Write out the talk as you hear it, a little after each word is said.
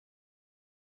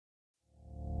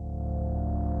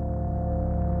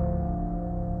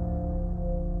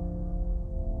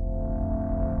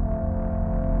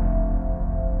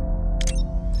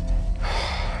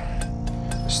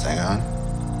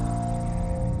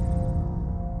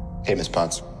Hey, Miss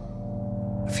Potts.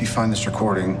 If you find this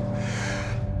recording,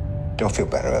 don't feel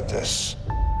bad about this.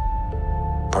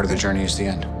 Part of the journey is the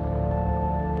end.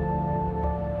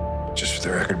 Just for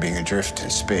the record, being adrift in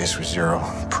space with zero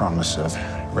promise of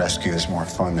rescue is more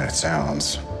fun than it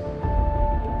sounds.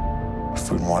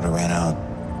 Food and water ran out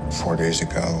 4 days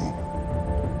ago.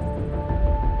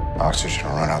 Oxygen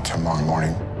will run out tomorrow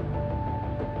morning.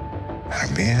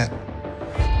 That'll be it.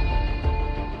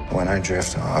 When I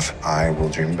drift off, I will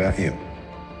dream about you.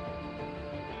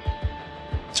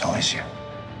 It's always you.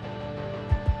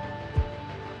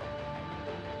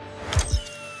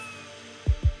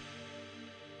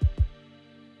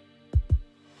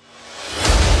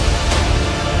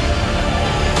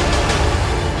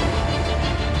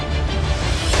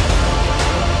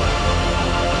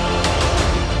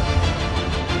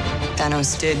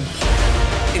 Thanos did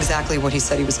exactly what he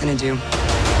said he was going to do.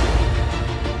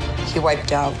 He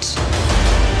wiped out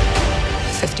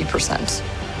 50%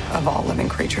 of all living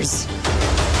creatures.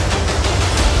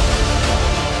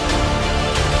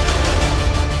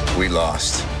 We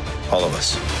lost, all of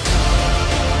us.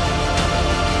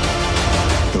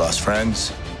 We lost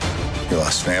friends, we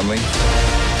lost family.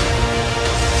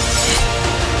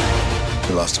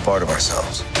 We lost a part of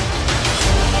ourselves.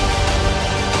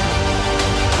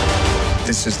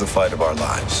 This is the fight of our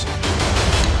lives.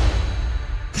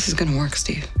 This is gonna work,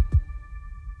 Steve.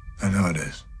 I know it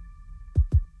is.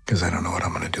 Because I don't know what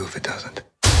I'm gonna do if it doesn't.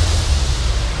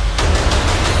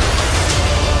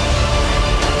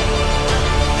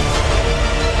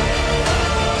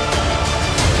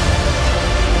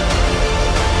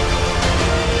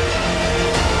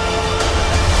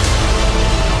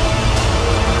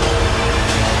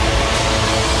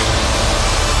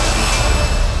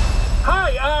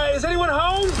 Is anyone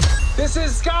home? This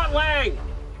is Scott Lang.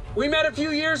 We met a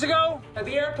few years ago at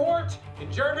the airport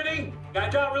in Germany.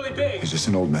 Got really big. Is this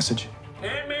an old message?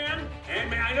 Ant-Man,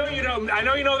 I know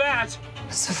you know that.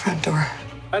 It's the front door.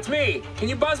 That's me. Can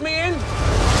you buzz me in?